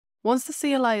Once the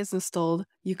CLI is installed,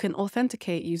 you can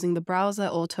authenticate using the browser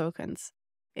or tokens.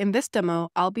 In this demo,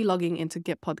 I'll be logging into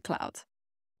Gitpod Cloud.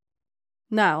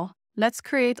 Now, let's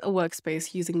create a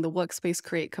workspace using the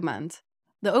workspace-create command.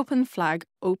 The open flag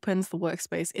opens the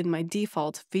workspace in my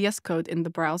default VS Code in the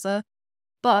browser,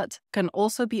 but can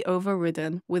also be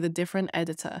overridden with a different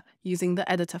editor using the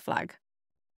editor flag.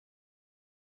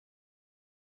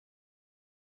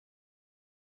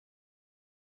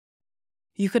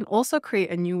 You can also create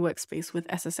a new workspace with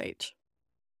SSH.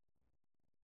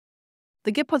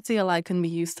 The Gitpod CLI can be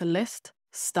used to list,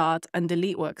 start, and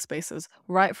delete workspaces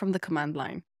right from the command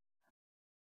line.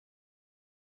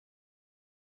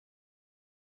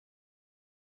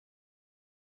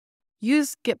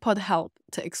 Use Gitpod help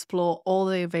to explore all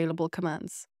the available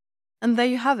commands. And there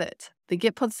you have it, the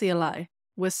Gitpod CLI.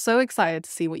 We're so excited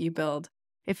to see what you build.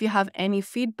 If you have any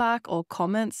feedback or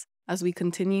comments as we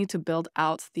continue to build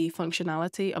out the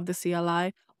functionality of the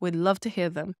CLI, we'd love to hear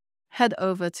them. Head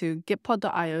over to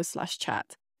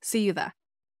gitpod.io/chat. See you there.